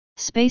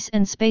Space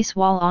and space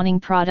wall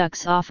awning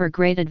products offer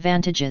great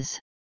advantages.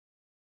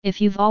 If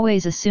you've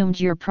always assumed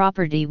your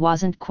property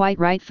wasn't quite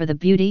right for the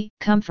beauty,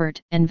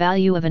 comfort, and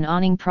value of an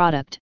awning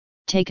product,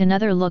 take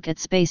another look at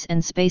Space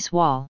and Space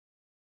Wall.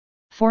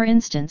 For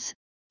instance,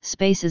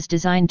 Space is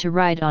designed to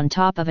ride on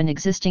top of an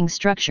existing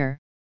structure,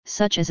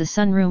 such as a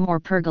sunroom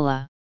or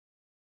pergola.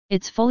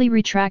 It's fully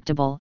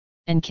retractable,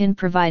 and can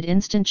provide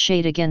instant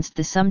shade against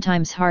the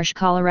sometimes harsh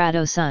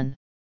Colorado sun.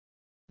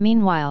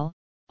 Meanwhile,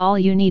 all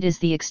you need is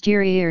the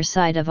exterior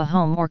side of a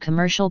home or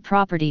commercial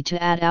property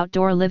to add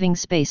outdoor living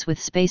space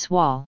with Space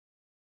Wall.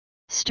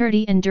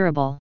 Sturdy and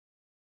durable.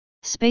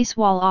 Space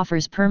Wall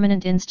offers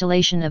permanent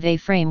installation of a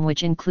frame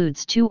which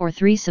includes 2 or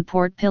 3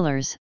 support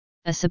pillars,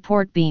 a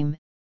support beam,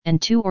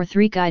 and 2 or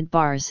 3 guide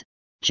bars,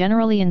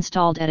 generally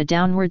installed at a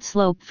downward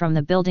slope from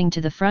the building to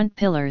the front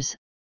pillars,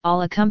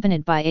 all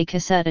accompanied by a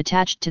cassette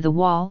attached to the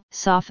wall,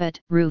 soffit,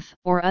 roof,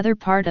 or other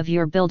part of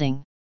your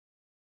building.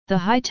 The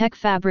high-tech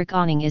fabric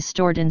awning is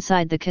stored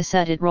inside the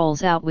cassette. It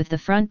rolls out with the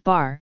front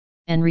bar,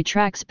 and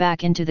retracts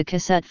back into the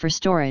cassette for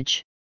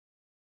storage.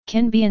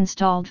 Can be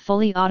installed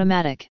fully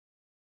automatic.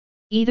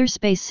 Either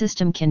space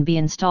system can be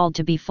installed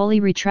to be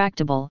fully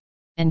retractable,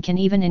 and can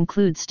even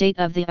include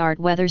state-of-the-art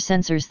weather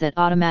sensors that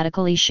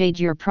automatically shade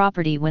your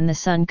property when the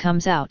sun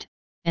comes out,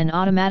 and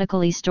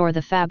automatically store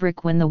the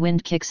fabric when the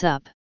wind kicks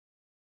up.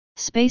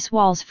 Space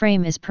Wall's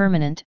frame is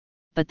permanent,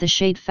 but the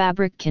shade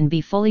fabric can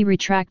be fully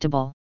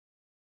retractable.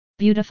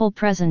 Beautiful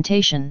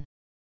presentation.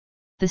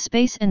 The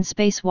Space and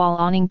Space Wall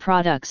awning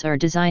products are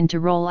designed to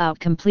roll out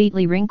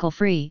completely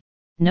wrinkle-free,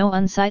 no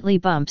unsightly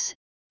bumps,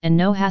 and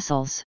no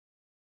hassles.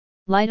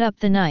 Light up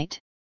the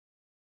night.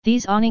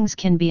 These awnings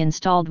can be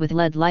installed with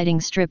LED lighting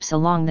strips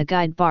along the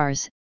guide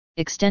bars,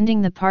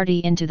 extending the party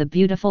into the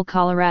beautiful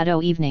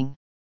Colorado evening.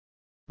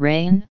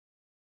 Rain?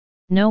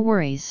 No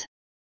worries.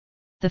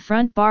 The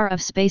front bar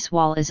of Space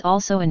Wall is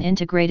also an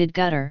integrated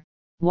gutter.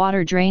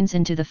 Water drains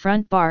into the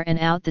front bar and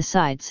out the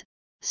sides,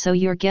 so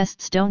your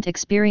guests don't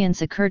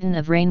experience a curtain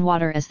of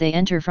rainwater as they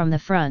enter from the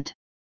front.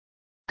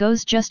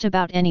 Goes just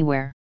about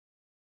anywhere.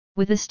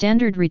 With a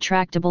standard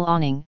retractable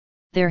awning,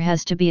 there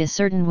has to be a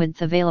certain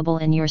width available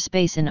in your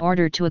space in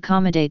order to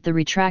accommodate the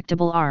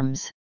retractable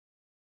arms.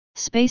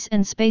 Space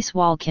and Space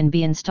Wall can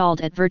be installed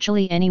at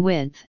virtually any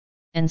width,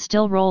 and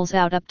still rolls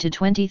out up to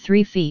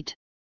 23 feet.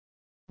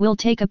 We'll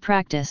take a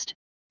practiced,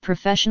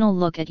 professional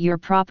look at your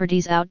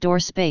property's outdoor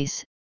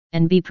space,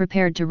 and be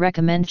prepared to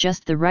recommend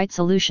just the right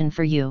solution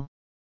for you.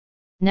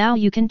 Now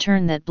you can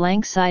turn that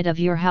blank side of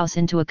your house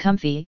into a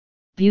comfy,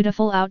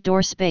 beautiful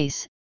outdoor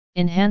space,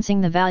 enhancing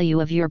the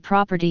value of your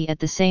property at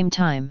the same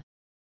time.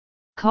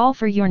 Call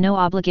for your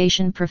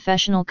no-obligation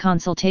professional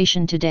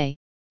consultation today,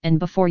 and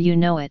before you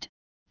know it,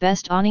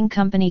 Best Awning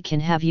Company can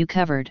have you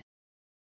covered.